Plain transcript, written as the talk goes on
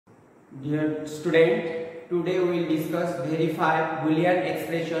Dear student, today we will discuss verify boolean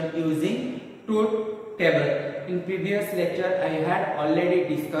expression using truth table. In previous lecture I had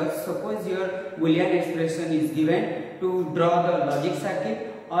already discussed. Suppose your boolean expression is given to draw the logic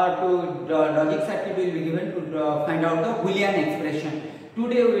circuit, or to draw logic circuit will be given to find out the boolean expression.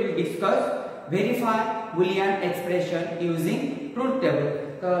 Today we will discuss verify boolean expression using truth table.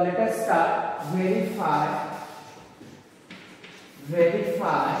 So let us start.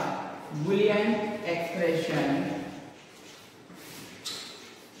 Verify boolean expression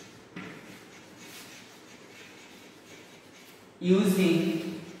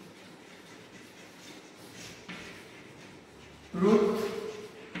using truth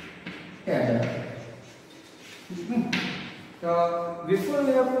table. So before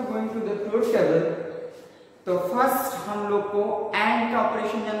we have to go into the truth table, तो first हम लोग को and का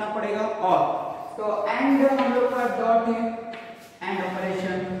operation जानना पड़ेगा। और तो and हम लोग का डॉट है एंड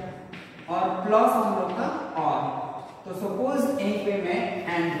ऑपरेशन, और प्लस हम लोग का और। तो सपोज यहीं पे मैं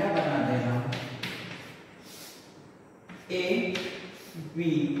एंड का बना दे रहा हूं, A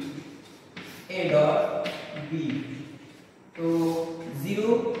B A dot B, तो 0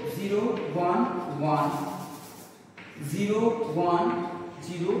 0 1 1 0 1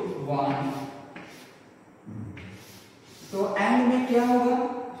 0 1। तो एंड में क्या होगा,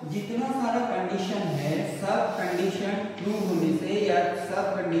 जितना सारा कंडीशन है सब कंडीशन ट्रू होने से या सब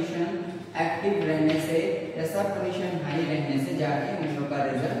कंडीशन एक्टिव रहने से या सब कंडीशन हाई रहने से जाके हम लोग का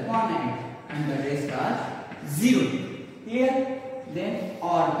result 1 and the rest are 0। Clear? Then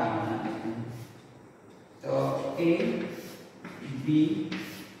और का बना देते हैं, तो A B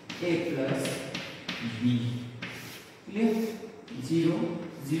A plus B. Clear? 0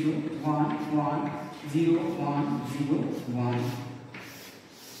 0 1 1 0 1 0 1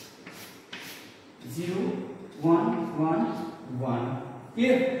 0 1 1 1।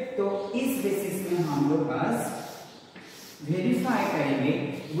 Clear? तो इस बेसिस में हम लोग पास वेरीफाई करेंगे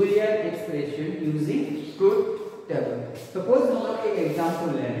Boolean expression using truth table. Suppose हम लोग एक एग्जांपल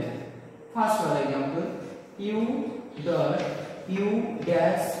ले लें। फर्स्ट वाला example, u dot u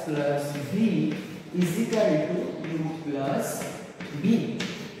dash plus v is equal to u plus b।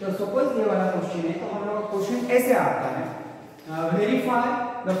 तो सपोज ये वाला क्वेश्चन है, तो हम लोग का क्वेश्चन ऐसे आता है, verify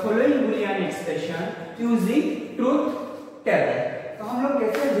the following Boolean expression using truth table. तो हम लोग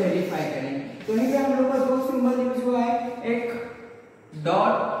कैसे वेरीफाई करेंगे? तो यहीं पे हम लोग का दो सिंबल यूज हुआ है, एक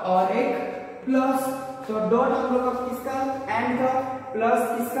डॉट और एक प्लस। तो डॉट हम लोग का किसका, एंड का, प्लस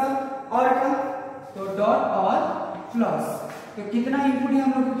किसका, और का। तो डॉट और प्लस, तो कितना इनपुट है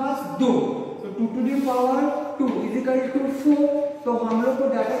हम लोग के पास, 2। तो 2 to the power 2 is equal to 4। तो हम लोग को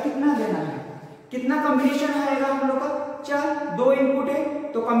डाटा कितना देना है, कितना कॉम्बिनेशन आएगा हम लोग का, 4। 2 इनपुट है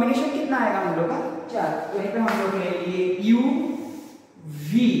तो कॉम्बिनेशन कितना आएगा हम लोग का, 4। तो यहीं पे हम लोग ले लिए u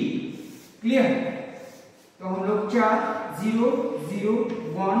v। क्लियर? तो हम लोग 4 0 0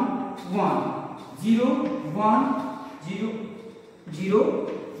 1 1 0 1 0 0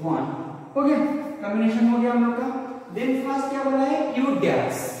 1 हो गया, कॉम्बिनेशन हो गया हम लोग का। देन फर्स्ट क्या बोला है, u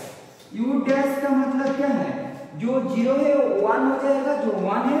डैश। u डैश का मतलब क्या है, जो 0 है वो 1 हो जाएगा, जो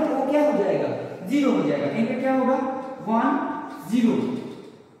 1 है वो क्या हो जाएगा, 0 हो जाएगा। यहीं पे क्या होगा, 1 0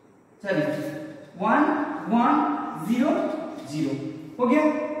 सॉरी 1 1 0 0 हो गया।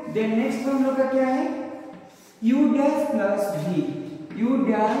 देन नेक्स्ट हम लोग का क्या है, u dash plus v, u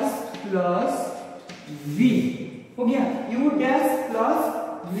dash plus v हो गया, u डैश प्लस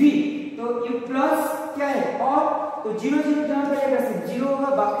v। तो u प्लस क्या है, और तो 0 0 जहां पे रहेगा सिर्फ 0 होगा,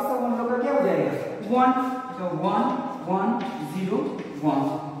 बाकी सब हम लोग का क्या हो जाएगा, 1। तो 1 1 0 1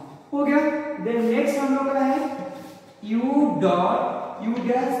 हो गया। देन नेक्स्ट हम लोग का है u dot u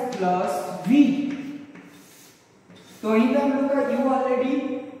dash plus v। तो यहीं पे हम लोग का u ऑलरेडी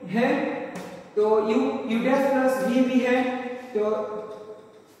है, तो u डैश प्लस v भी है। तो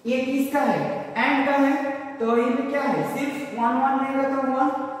ये किसका है, एंड का है। तो यहीं पे क्या है, सिर्फ 1 1 रहेगा तो 1,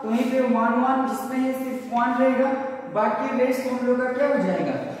 तो यहीं पे 1 1 जिसमें है सिर्फ 1 रहेगा, बाकी रेस्ट हम लोग का क्या हो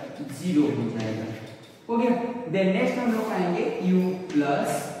जाएगा, 0 हो जाएगा। हो गया। देन नेक्स्ट हम लोग आएंगे u प्लस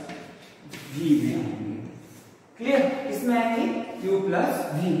v में आएंगे। क्लियर? इसमें आएंगे u प्लस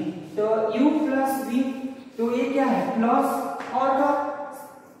v। तो u प्लस v, तो ये क्या है, प्लस और का,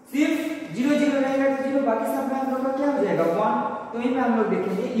 सिर्फ 0 0 रहेगा तो 0, बाकी सब में हम लोग का क्या हो जाएगा, 1। तो इनमें हम लोग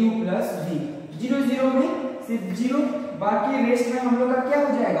देखेंगे u प्लस v। 0 0 में सिर्फ 0, बाकी रेस्ट में हम लोग का क्या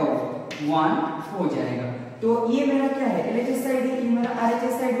हो जाएगा, वो 1 हो जाएगा। तो ये मेरा क्या है, LHS साइड है, ये मेरा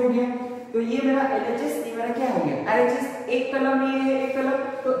RHS साइड हो गया। तो ये मेरा LHS, ये मेरा क्या हो गया, RHS। एक कलम ये है, एक कलम,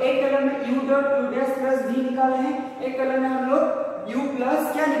 तो एक कलम में u dot u dash plus v निकाले हैं, एक कलम में हम लोग u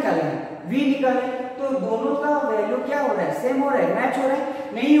प्लस क्या निकाले हैं, v निकाले। तो दोनों का वैल्यू क्या हो रहा है, सेम हो रहा है, मैच हो रहा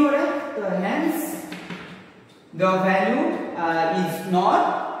है, नहीं हो रहा है the value is not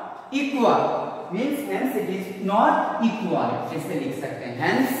equal, means hence it is not equal, ऐसे लिख सकते हैं.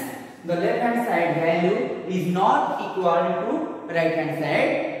 hence the left hand side value is not equal to right hand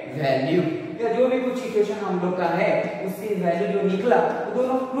side value. या जो भी कुछ इक्वेशन हम लोग का है उसकी वैल्यू जो निकला तो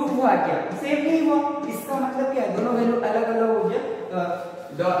दोनों प्रूफ हुआ क्या, सेम नहीं हुआ. इसका मतलब क्या है, दोनों वैल्यू अलग अलग हो गया.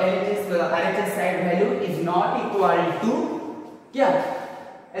 the RHS side value is not equal to क्या,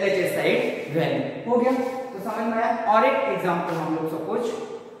 LHS side value हो गया. तो समझ में आया. और एक एग्जांपल हम लोग सपोज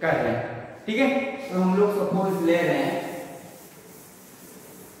कर रहे हैं, ठीक है. तो हम लोग सपोज ले रहे हैं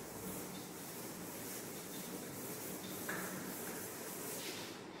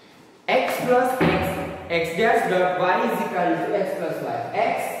x plus x dash dot y is equal to x plus y.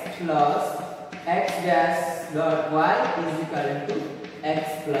 x plus x dash dot y is equal to x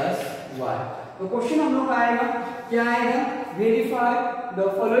plus y. तो क्वेश्चन हम लोग का आएगा, क्या आएगा, verify the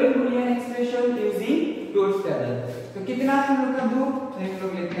following Boolean expression using truth table. तो कितना है हम लोग का, 2. तो हम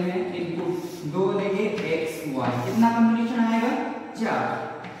लोग लेते हैं इनपुट 2 लेंगे x y. कितना कॉम्बिनेशन आएगा, 4.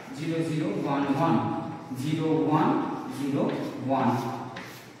 0 0 1 1 0 1 0 1,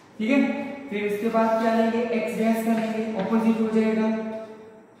 ठीक है. फिर इसके बाद क्या लेंगे, x डैश का लेंगे, ऑपोजिट हो जाएगा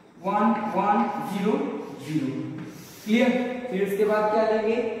 1 1 0 0, क्लियर. फिर इसके बाद क्या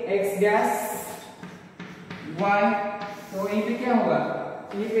लेंगे, x डैश y. तो यहीं पे क्या होगा,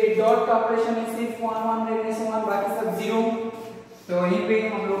 यहीं पे डॉट का ऑपरेशन है, सिर्फ 1 1 रहने से 1, बाकी सब 0. तो यहीं पे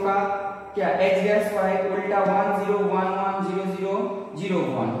हम लोग का क्या, x डैश y उल्टा 1 0 1 1 0 0 0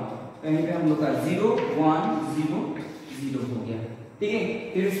 1. तो यहीं पे हम लोग का 0 1 0 0 हो गया, ठीक है.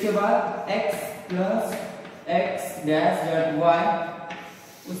 फिर उसके बाद x plus x dash dot y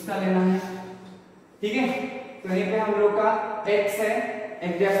उसका लेना है, ठीक है. तो यहीं पे हम लोग का x है,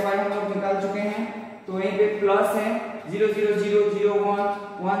 x डैश y हम लोग निकाल चुके हैं. तो यहीं पे प्लस है 0 0 0 0 1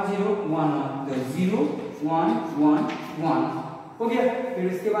 1 0 1 1. तो 0 1 1 1 हो गया. फिर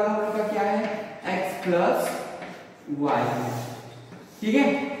उसके बाद हम लोग का क्या है, x प्लस y, ठीक है.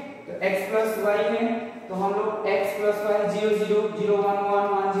 तो x प्लस y है, तो हम लोग x प्लस y 0 0 0 1 1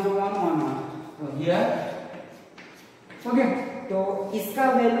 1 0 1 1 1. तो हियर हो गया. तो इसका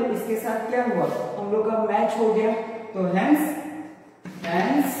वैल्यू इसके साथ क्या हुआ, हम लोग का मैच हो गया. तो हेंस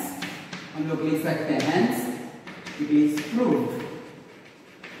हम लोग लिख सकते हैं, hence it is proved.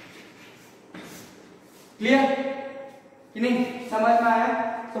 Clear कि नहीं, समझ में आया.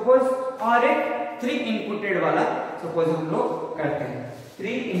 सपोज और एक 3 इनपुटेड वाला सपोज हम लोग करते हैं,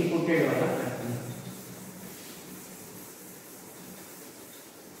 3 इनपुटेड वाला करते हैं.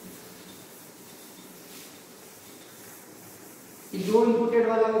 ये 2 इनपुटेड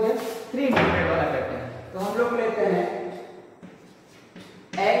वाला हो गया, 3 इनपुटेड वाला करते हैं. तो हम लोग लेते हैं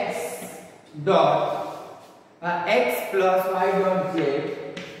x dot x plus y dot z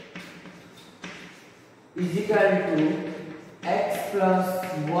is equal to x plus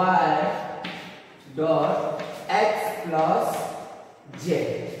y dot x plus z,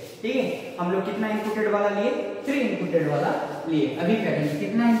 ठीक है. हम लोग कितना इनपुटेड वाला लिए, 3 इनपुटेड वाला लिए. अभी करेंगे,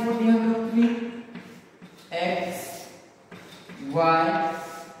 कितना इनपुट दिया हम लोग, 3 x y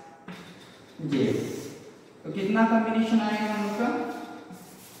z. तो कितना कॉम्बिनेशन आएगा हम लोग का,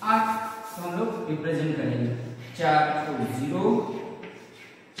 8. तो हम लोग रिप्रेजेंट करेंगे 4 तो 0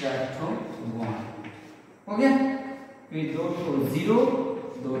 4 तो 1 हो गया. फिर 2 तो 0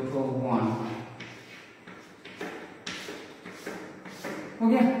 2 तो 1 हो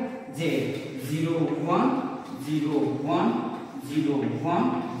गया. z 0 1 0 1 0 1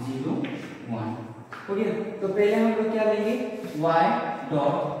 0 1 हो गया. तो पहले हम लोग क्या लेंगे, y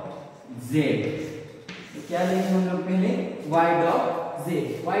डॉट z. तो क्या लेंगे हम लोग पहले, y dot z.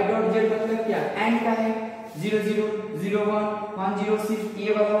 y dot z मतलब क्या, एंड का है. 0 0 0 1 1 0, सिर्फ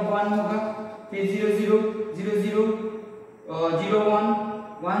ये वाला 1 होगा. फिर 0 0 0 0 0 1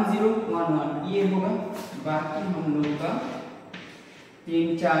 1 0 1 1 ये होगा. बाकी हम लोग का 3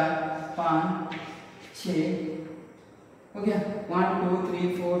 4 5 6 हो गया. 1 2 3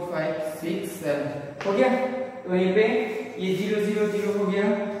 4 5 6 7 हो गया. तो यहीं पे ये 0 0 0 हो गया.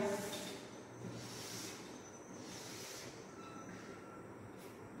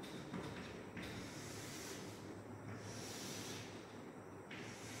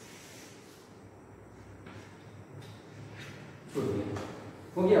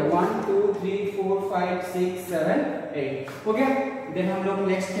 हो गया 1 2 3 4 5 6 7 8 हो गया. देन हम लोग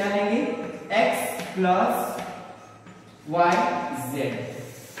नेक्स्ट क्या लेंगे, x प्लस y z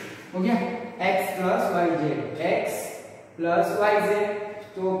हो गया. x plus y z, x plus y z.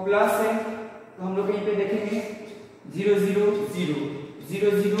 तो प्लस है तो हम लोग यहीं पे देखेंगे 0 0 0 0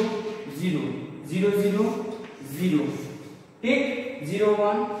 0 0 0 0 0, ठीक. 0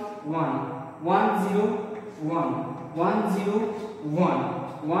 1 1 1 0 1 1 0 1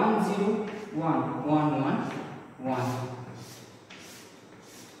 1 0 1 1 1 1।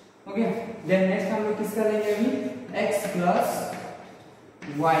 ओके, देन नेक्स्ट हम लोग किसका लेंगे अभी, x प्लस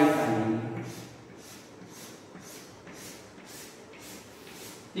y का लेंगे।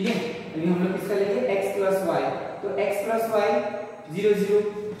 ठीक है, अभी हम लोग किसका लेंगे, x प्लस y। तो x प्लस y 0 0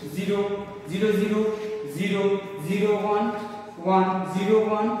 0 0 0 0 0 1 1 0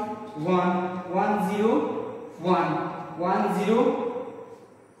 1 1 1 0 1 1 0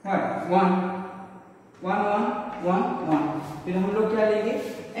 1 1 1 1। फिर हम लोग क्या लेंगे,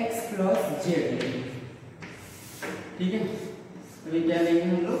 x प्लस z लेंगे। ठीक है, अभी क्या लेंगे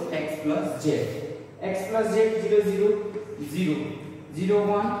हम लोग, x plus z। x plus z 0 0 0 0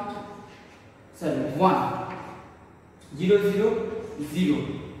 1 sorry 1 0 0 0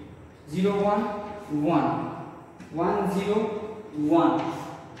 0 1 1 1 0 1।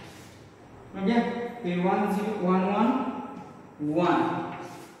 हो गया, फिर 1 0 1 1 1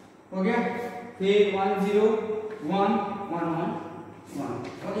 हो गया, फिर 1 0 1 1 1 1।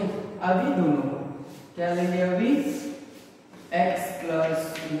 ओके, अभी दोनों को क्या लेंगे, अभी x plus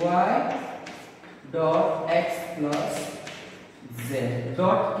y dot x plus z।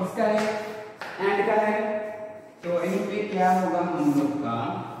 Dot किसका है, एंड का है, तो इन पे क्या होगा हम लोग का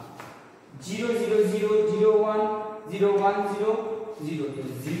 0 0 0 0 1 0 1 0 0, तो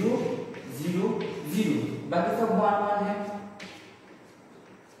 0 0 0, बाकी सब 1 1 है।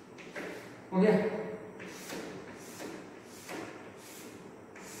 हो गया,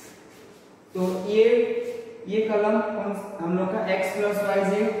 तो ये कलम हम लोग का x प्लस वाई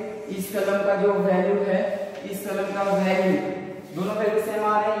है। इस कलम का जो वैल्यू है, इस कलम का वैल्यू दोनों वैल्यू सेम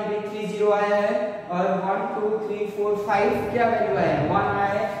आ रहे हैं। ये 3 0 आया है और 1 2 3 4 5 क्या वैल्यू आया है, 1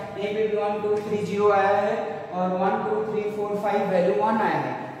 आया है। ये पे भी 1 2 3 0 आया है और 1 2 3 4 5 वैल्यू 1 आया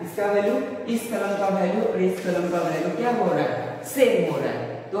है। इसका वैल्यू, इस कलम का वैल्यू और इस कलम का वैल्यू क्या हो रहा है, सेम हो रहा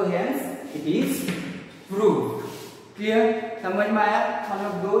है। तो hence it is prove. Clear, समझ में आया। हम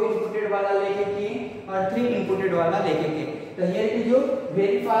लोग 2 इनपुटेड वाला लेके किए और 3 इनपुटेड वाला लेके किए। तो हियर की जो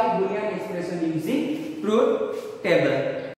verify Boolean expression using truth table.